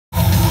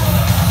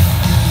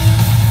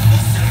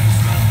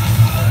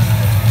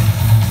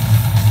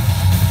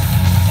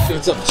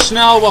What's up,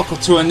 Schnell? Welcome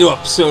to a new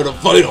episode of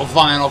Vital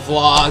Vinyl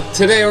Vlog.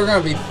 Today we're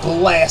going to be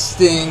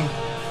blasting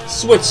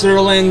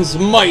Switzerland's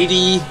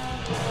mighty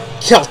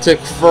Celtic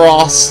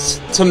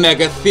Frost to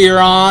Mega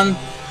Therion.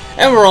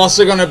 And we're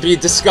also going to be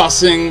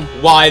discussing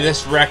why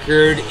this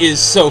record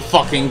is so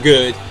fucking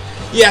good.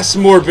 Yes,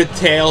 Morbid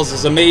Tales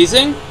is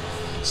amazing.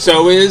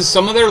 So is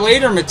some of their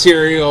later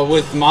material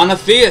with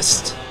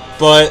Monotheist.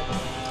 But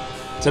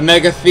to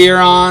Mega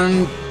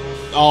Therion,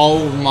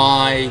 oh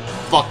my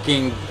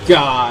fucking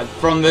god.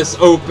 From this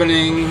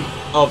opening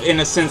of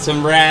Innocence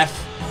and Wrath,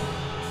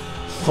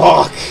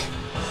 fuck.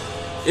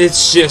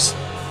 It's just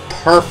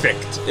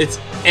perfect. It's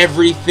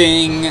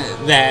everything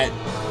that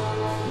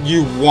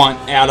you want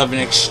out of an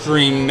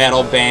extreme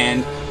metal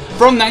band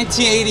from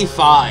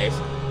 1985.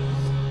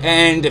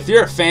 And if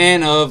you're a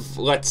fan of,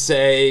 let's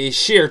say,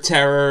 Sheer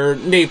Terror,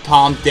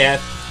 Napalm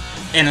Death,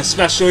 and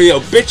especially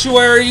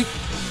Obituary,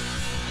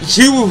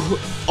 you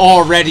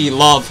already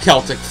love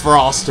Celtic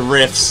Frost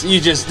riffs.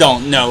 You just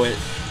don't know it.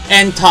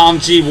 And Tom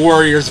G.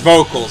 Warrior's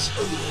vocals.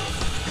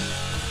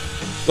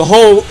 The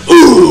whole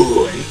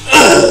ooh and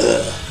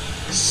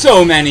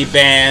so many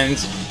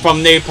bands,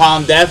 from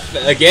Napalm Death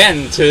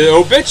again to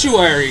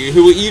Obituary,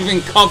 who even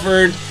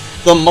covered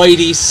the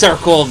mighty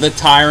Circle of the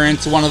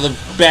Tyrant, one of the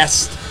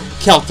best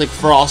Celtic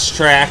Frost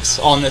tracks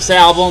on this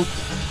album.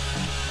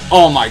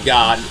 Oh my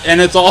god.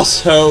 And it's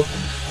also,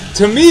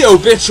 to me,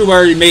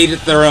 Obituary made it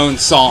their own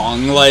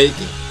song. Like,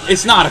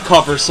 it's not a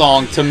cover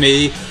song to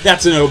me.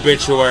 That's an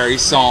Obituary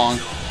song.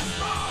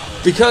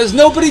 Because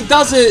nobody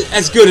does it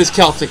as good as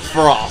Celtic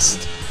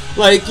Frost.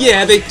 Like,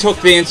 yeah, they took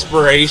the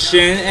inspiration,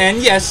 and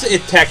yes,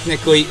 it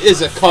technically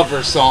is a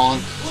cover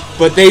song,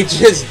 but they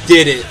just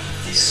did it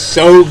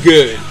so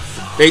good.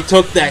 They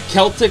took that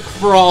Celtic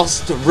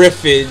Frost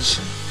riffage,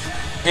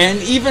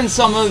 and even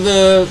some of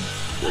the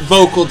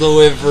vocal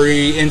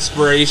delivery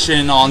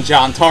inspiration on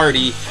John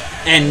Tardy,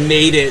 and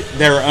made it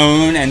their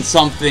own and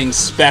something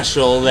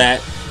special that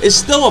is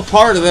still a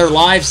part of their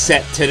live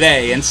set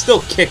today, and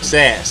still kicks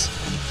ass.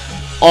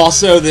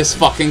 Also, this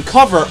fucking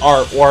cover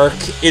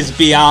artwork is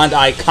beyond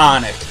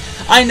iconic.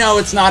 I know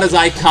it's not as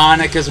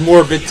iconic as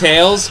Morbid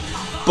Tales,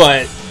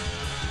 but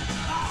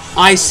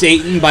I,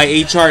 Satan by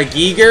H.R.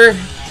 Giger,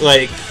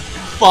 like,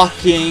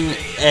 fucking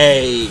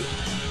A.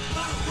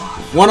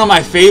 One of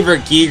my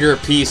favorite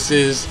Giger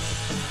pieces,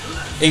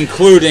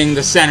 including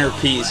the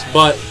centerpiece,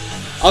 but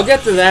I'll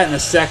get to that in a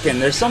second.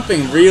 There's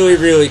something really,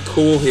 really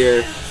cool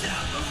here.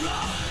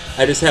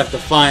 I just have to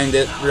find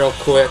it real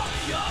quick.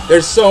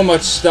 There's so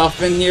much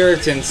stuff in here,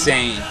 it's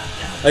insane.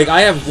 Like,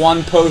 I have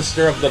one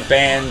poster of the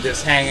band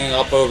just hanging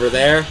up over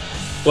there,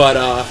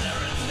 but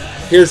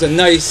here's a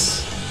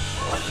nice,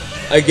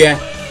 again,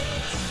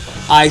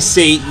 I,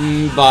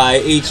 Satan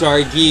by H.R.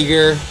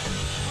 Giger,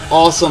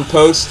 awesome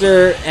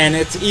poster, and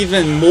it's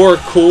even more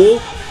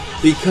cool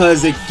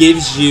because it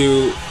gives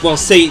you, well,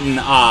 Satan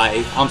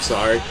I'm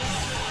sorry,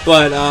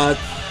 but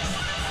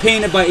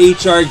painted by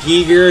H.R.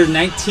 Giger,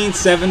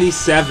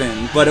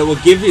 1977, but it will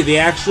give you the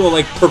actual,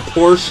 like,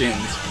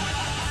 proportions.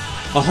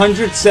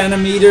 100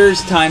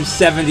 centimeters times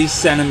 70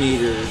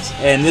 centimeters,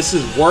 and this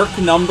is work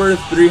number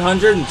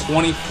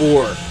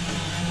 324.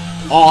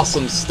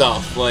 Awesome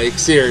stuff, like,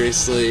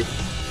 seriously.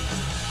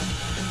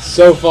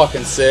 So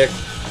fucking sick.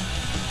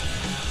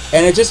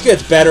 And it just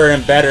gets better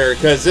and better,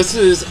 because this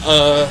is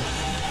a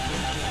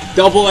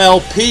double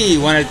LP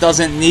when it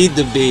doesn't need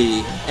to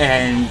be,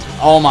 and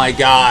oh my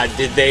god,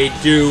 did they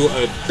do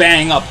a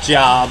bang up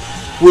job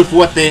with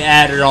what they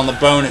added on the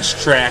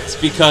bonus tracks,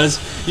 because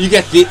you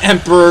get the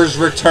Emperor's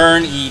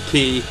Return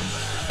EP,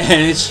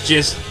 and it's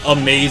just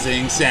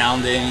amazing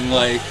sounding.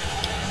 Like,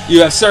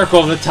 you have Circle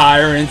of the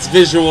Tyrants,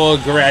 Visual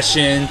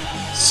Aggression,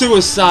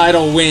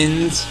 Suicidal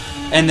Winds,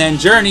 and then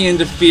Journey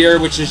into Fear,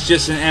 which is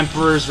just an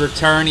Emperor's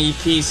Return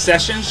EP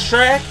sessions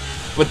track.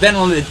 But then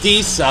on the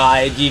D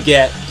side, you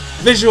get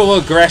Visual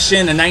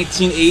Aggression, a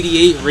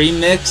 1988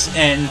 remix,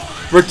 and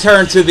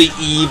Return to the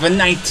Eve, a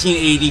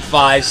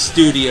 1985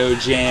 studio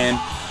jam.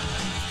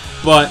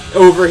 But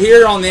over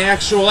here on the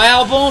actual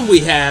album,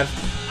 we have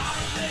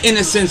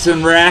Innocence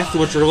and Wrath,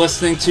 which we're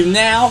listening to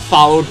now,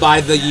 followed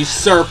by The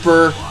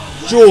Usurper,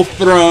 Jewel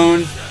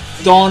Throne,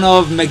 Dawn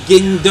of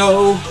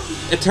Megiddo,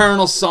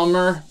 Eternal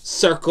Summer,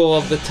 Circle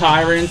of the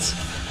Tyrants,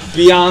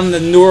 Beyond the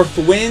North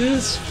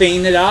Winds,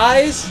 Fainted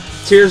Eyes,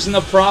 Tears in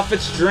the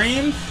Prophet's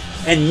Dream,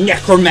 and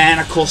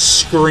Necromantical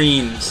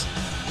Screams.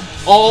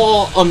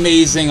 All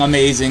amazing,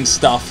 amazing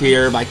stuff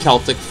here by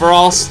Celtic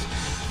Frost.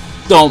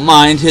 Don't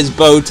mind his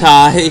bow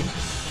tie.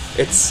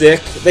 It's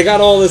sick. They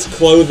got all this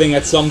clothing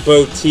at some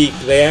boutique.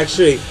 They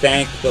actually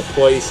thank the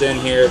place in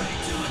here.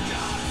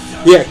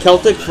 Yeah,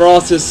 Celtic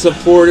Frost is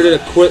supported,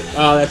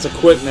 that's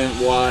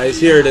equipment-wise.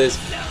 Here it is.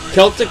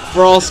 Celtic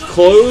Frost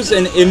clothes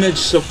and image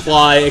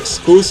supply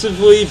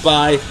exclusively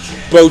by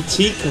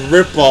Boutique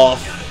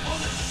Ripoff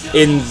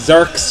in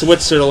Zurich,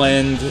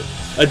 Switzerland.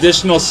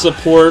 Additional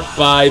support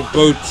by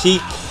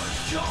Boutique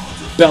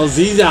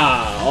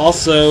Belziza,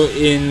 also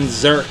in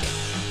Zurich.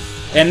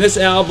 And this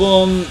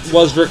album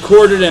was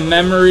recorded in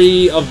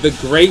memory of the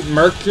Great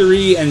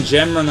Mercury and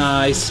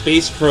Gemini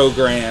space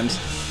programs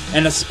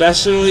and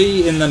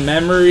especially in the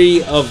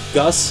memory of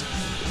Gus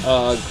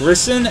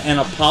Grissom and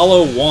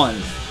Apollo 1.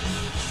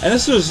 And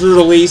this was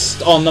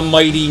released on the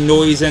mighty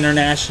Noise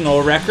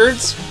International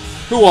Records,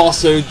 who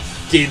also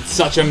did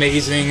such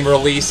amazing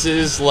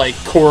releases like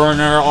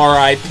Coroner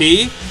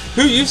R.I.P.,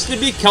 who used to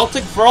be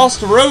Celtic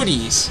Frost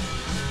roadies.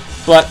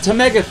 But to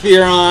Mega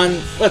Therion,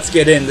 let's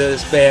get into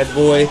this bad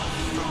boy.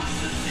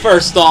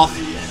 First off,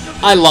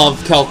 I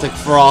love Celtic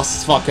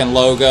Frost's fucking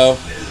logo.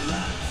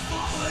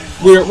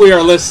 We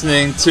are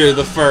listening to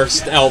the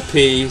first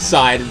LP,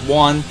 side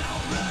 1.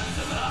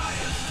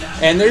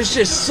 And there's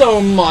just so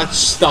much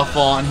stuff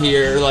on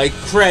here, like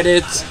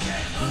credits,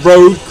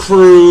 road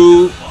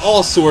crew,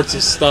 all sorts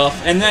of stuff.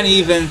 And then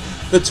even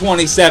the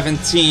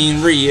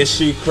 2017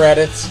 reissue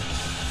credits.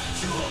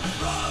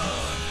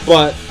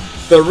 But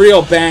the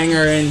real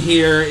banger in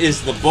here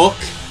is the book.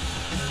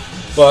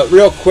 But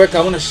real quick,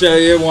 I want to show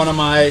you one of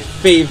my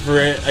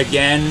favorite,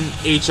 again,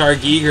 H.R.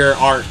 Giger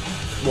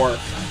artwork.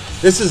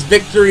 This is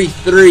Victory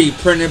 3,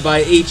 printed by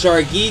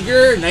H.R.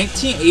 Giger,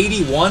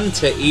 1981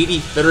 to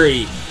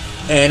 83.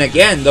 And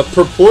again, the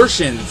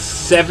proportions,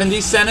 70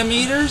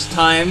 centimeters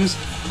times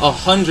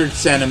 100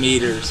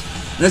 centimeters.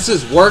 And this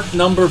is work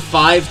number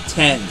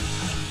 510.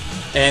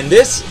 And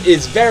this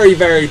is very,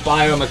 very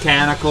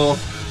biomechanical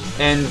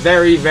and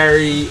very,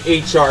 very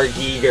H.R.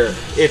 Giger.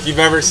 If you've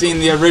ever seen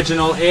the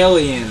original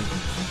Alien,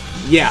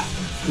 yeah,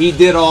 he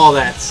did all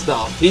that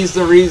stuff. He's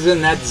the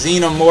reason that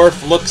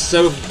xenomorph looks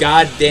so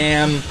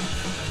goddamn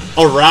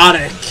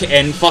erotic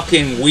and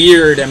fucking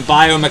weird and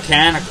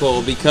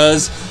biomechanical,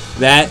 because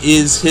that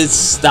is his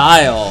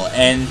style,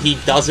 and he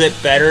does it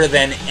better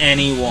than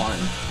anyone.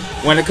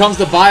 When it comes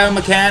to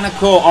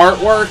biomechanical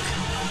artwork,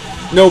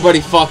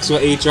 nobody fucks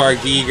with H.R.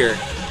 Giger.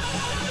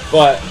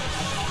 But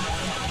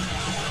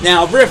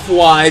now,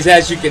 riff-wise,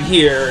 as you can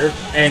hear,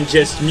 and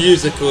just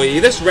musically,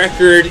 this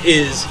record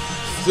is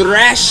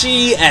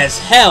thrashy as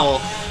hell,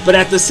 but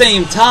at the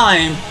same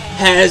time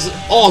has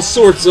all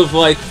sorts of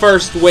like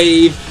first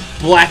wave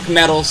black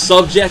metal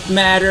subject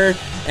matter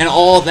and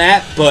all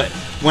that. But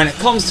when it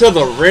comes to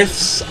the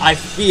riffs, I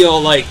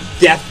feel like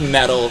death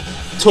metal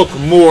took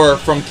more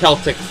from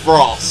Celtic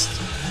Frost.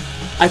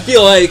 I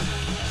feel like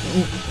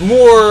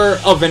more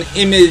of an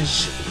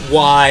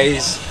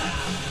image-wise,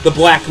 the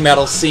black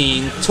metal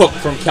scene took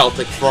from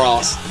Celtic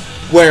Frost,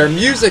 where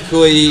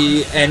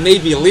musically and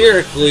maybe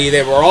lyrically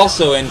they were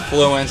also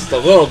influenced a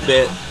little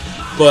bit,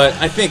 but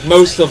I think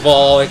most of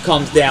all it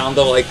comes down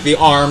to like the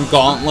arm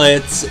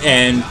gauntlets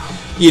and,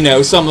 you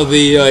know, some of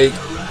the like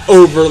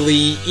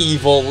overly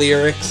evil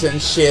lyrics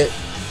and shit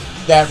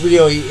that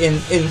really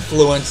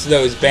influenced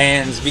those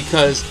bands,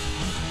 because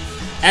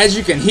as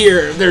you can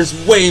hear, there's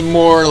way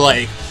more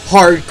like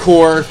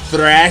hardcore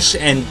thrash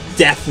and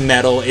death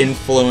metal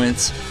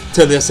influence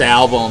to this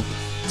album.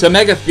 To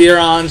Mega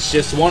Therion's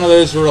just one of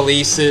those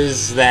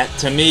releases that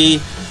to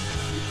me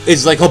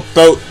is like a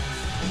boat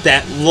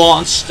that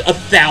launched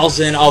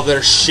 1,000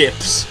 other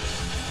ships.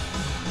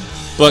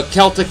 But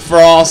Celtic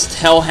Frost,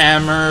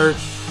 Hellhammer,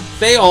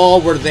 they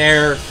all were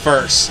there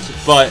first.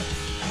 But,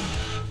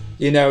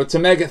 you know, to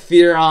Mega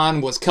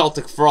Therion was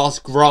Celtic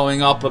Frost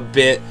growing up a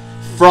bit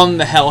from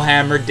the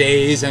Hellhammer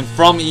days and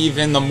from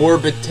even the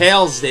Morbid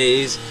Tales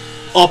days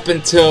up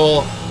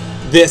until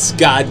this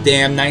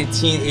goddamn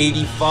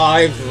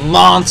 1985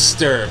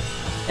 monster.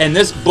 And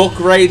this book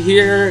right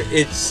here,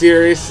 it's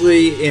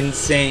seriously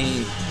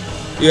insane.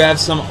 You have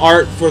some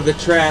art for the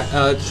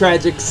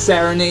Tragic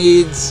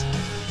Serenades,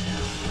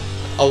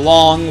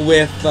 along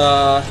with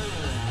the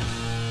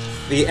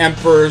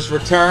Emperor's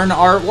Return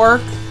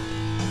artwork.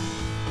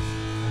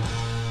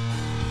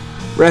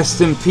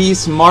 Rest in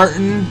peace,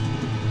 Martin.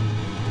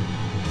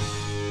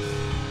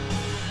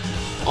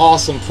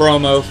 Awesome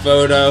promo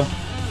photo.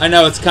 I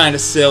know it's kind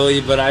of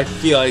silly, but I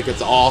feel like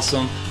it's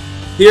awesome.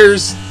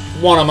 Here's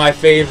one of my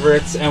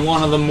favorites and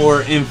one of the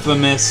more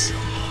infamous.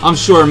 I'm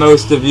sure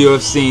most of you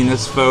have seen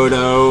this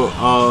photo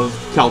of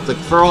Celtic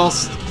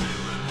Frost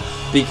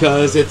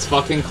because it's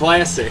fucking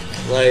classic.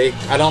 Like,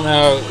 I don't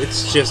know,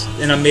 it's just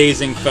an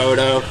amazing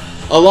photo.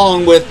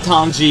 Along with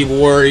Tom G.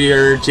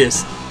 Warrior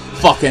just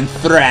fucking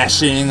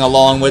thrashing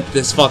along with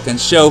this fucking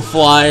show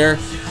flyer.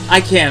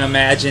 I can't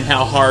imagine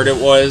how hard it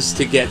was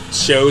to get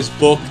shows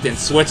booked in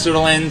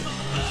Switzerland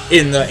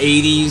in the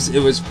 80s. It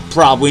was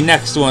probably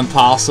next to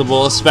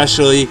impossible,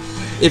 especially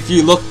if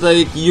you looked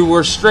like you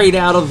were straight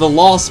out of the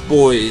Lost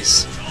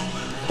Boys.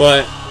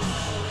 But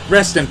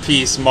rest in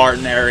peace,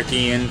 Martin Eric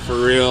Ian, for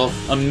real.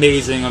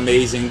 Amazing,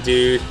 amazing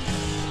dude.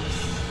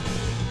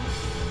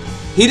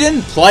 He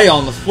didn't play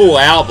on the full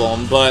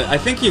album, but I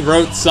think he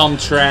wrote some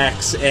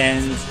tracks,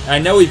 and I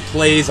know he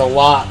plays a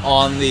lot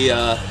on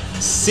the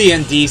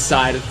C&D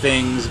side of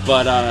things,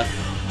 but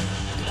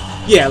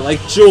yeah, like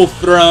Jewel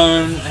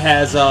Throne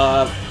has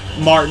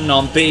Martin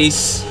on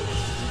bass.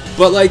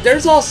 But like,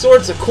 there's all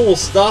sorts of cool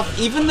stuff,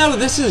 even though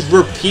this is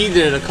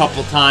repeated a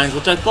couple times,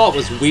 which I thought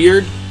was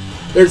weird.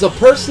 There's a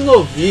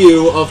personal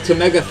view of To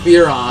Mega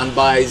Therion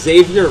by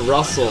Xavier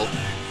Russell,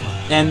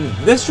 and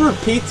this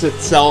repeats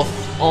itself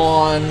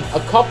on a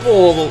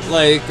couple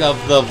like of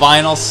the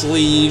vinyl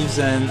sleeves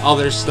and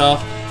other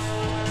stuff.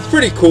 It's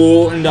pretty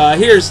cool. And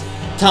here's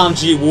Tom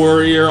G.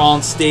 Warrior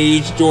on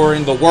stage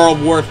during the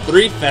World War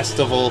III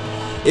festival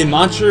in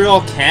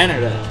Montreal,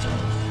 Canada.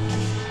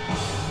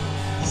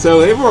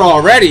 So they were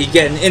already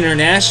getting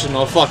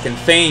international fucking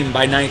fame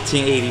by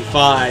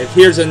 1985.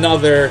 Here's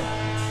another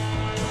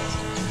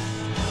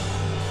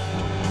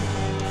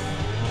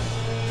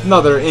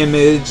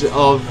image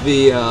of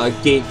the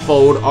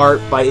gatefold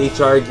art by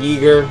H.R.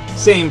 Giger.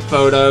 Same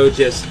photo,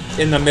 just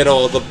in the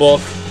middle of the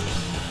book.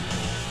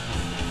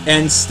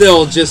 And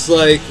still just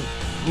like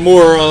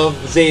more of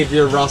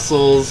Xavier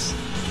Russell's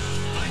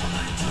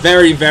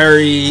very,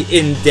 very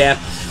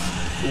in-depth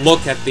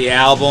look at the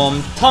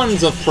album.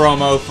 Tons of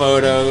promo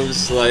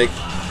photos. Like,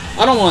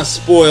 I don't want to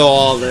spoil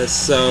all this,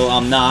 so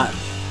I'm not.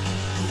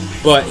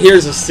 But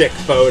here's a sick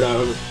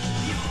photo.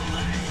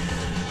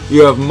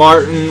 You have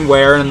Martin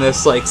wearing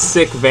this like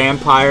sick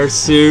vampire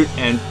suit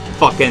and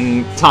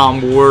fucking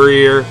Tom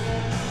Warrior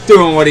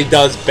doing what he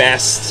does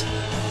best.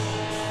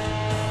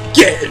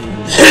 Getting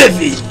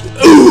heavy,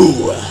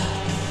 ooh!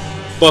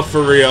 But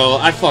for real,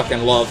 I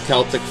fucking love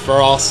Celtic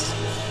Frost.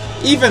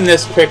 Even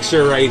this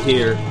picture right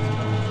here.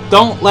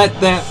 Don't let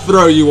that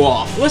throw you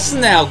off.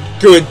 Listen to how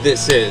good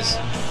this is.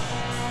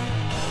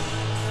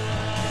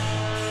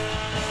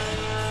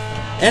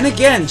 And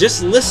again,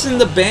 just listen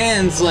to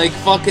bands like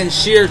fucking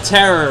Sheer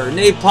Terror,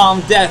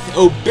 Napalm Death,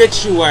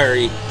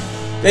 Obituary.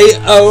 They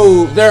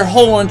owe their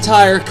whole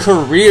entire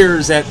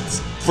careers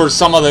for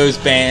some of those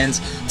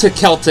bands to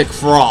Celtic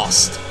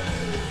Frost.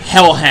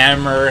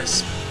 Hellhammer.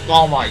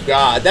 Oh my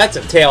god, that's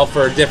a tale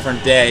for a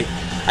different day.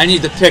 I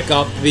need to pick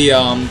up the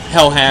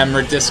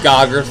Hellhammer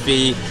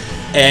discography.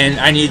 And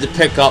I need to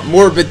pick up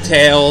Morbid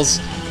Tales,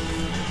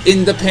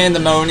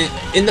 whatever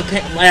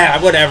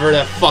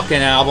the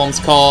fucking album's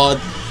called.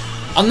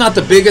 I'm not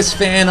the biggest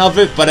fan of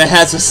it, but it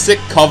has a sick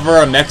cover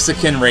of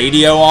Mexican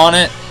radio on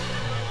it.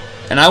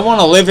 And I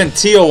want to live in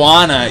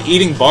Tijuana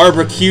eating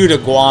barbecued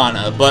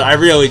iguana, but I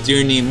really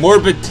do need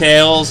Morbid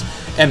Tales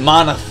and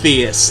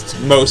Monotheist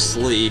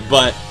mostly.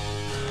 But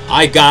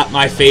I got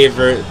my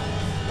favorite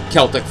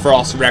Celtic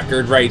Frost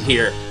record right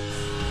here,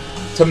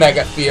 to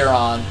Mega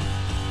Therion.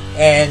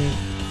 And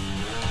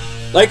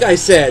like I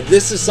said,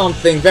 this is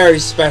something very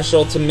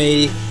special to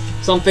me,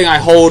 something I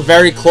hold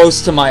very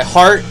close to my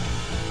heart.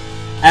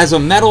 As a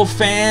metal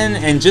fan,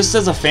 and just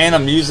as a fan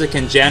of music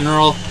in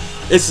general,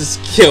 this is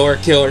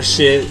killer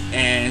shit.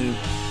 And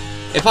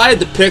if I had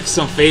to pick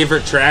some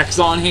favorite tracks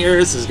on here,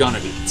 this is gonna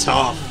be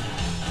tough.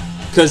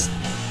 Because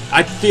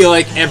I feel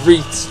like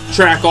every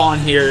track on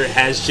here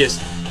has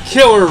just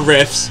killer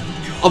riffs,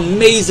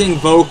 amazing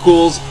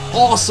vocals,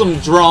 awesome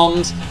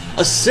drums,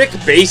 a sick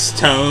bass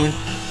tone.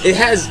 It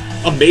has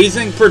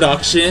amazing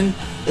production.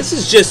 This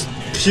is just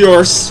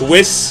pure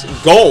Swiss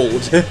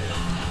gold.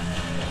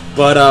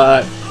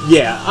 But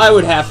yeah, I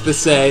would have to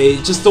say,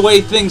 just the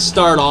way things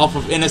start off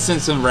with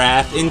Innocence and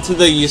Wrath, Into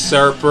the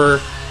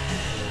Usurper,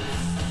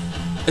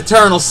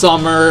 Eternal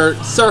Summer,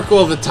 Circle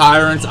of the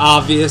Tyrants,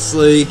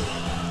 obviously.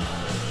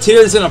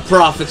 Tears in a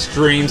Prophet's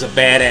Dream's a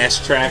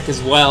badass track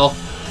as well.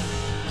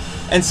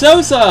 And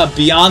so's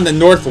Beyond the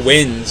North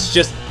Winds,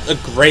 just a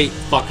great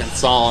fucking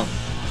song.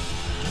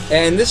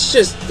 And this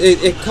just,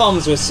 it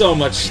comes with so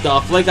much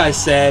stuff. Like I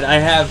said, I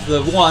have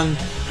the one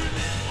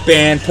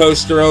band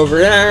poster over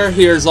there.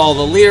 Here's all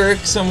the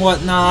lyrics and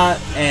whatnot.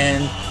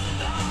 And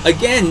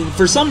again,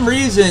 for some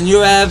reason, you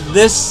have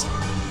this,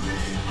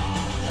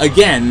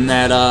 again,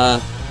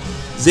 that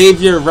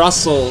Xavier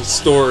Russell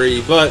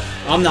story. But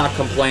I'm not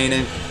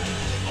complaining.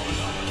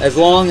 As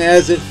long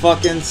as it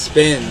fucking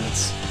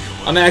spins.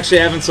 I'm actually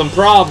having some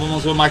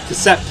problems with my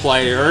cassette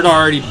player. It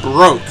already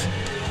broke.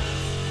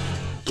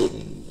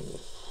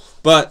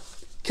 But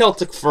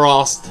Celtic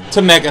Frost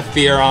to Mega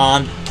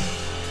Therion.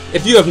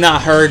 If you have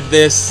not heard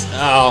this,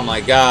 oh my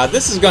god,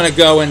 this is going to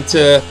go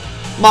into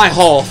my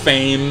Hall of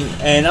Fame,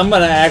 and I'm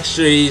going to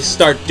actually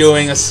start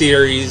doing a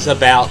series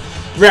about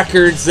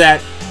records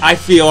that I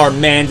feel are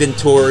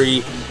mandatory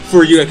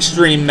for you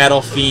extreme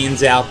metal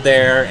fiends out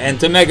there. And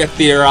to Mega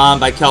Therion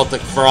by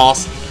Celtic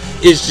Frost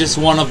is just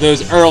one of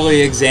those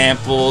early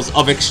examples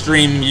of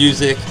extreme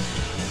music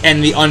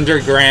and the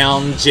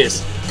underground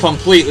just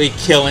completely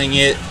killing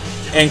it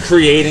and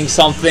creating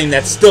something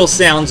that still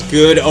sounds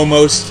good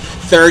almost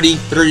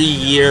 33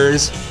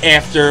 years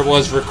after it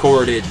was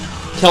recorded.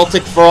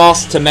 Celtic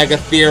Frost to Mega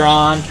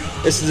Therion.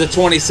 This is a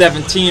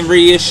 2017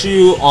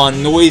 reissue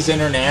on Noise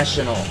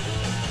International.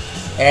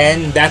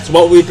 And that's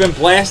what we've been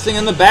blasting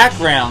in the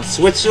background.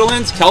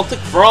 Switzerland's Celtic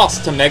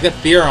Frost to Mega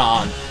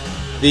Therion.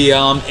 The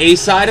A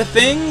side of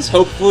things.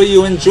 Hopefully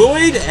you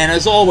enjoyed. And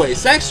as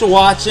always, thanks for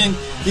watching.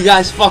 You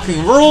guys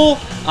fucking rule.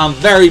 I'm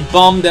very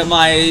bummed at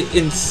my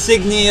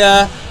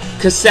insignia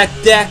cassette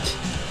deck.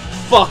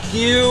 Fuck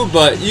you.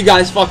 But you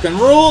guys fucking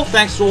rule.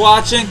 Thanks for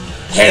watching.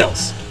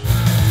 Hails.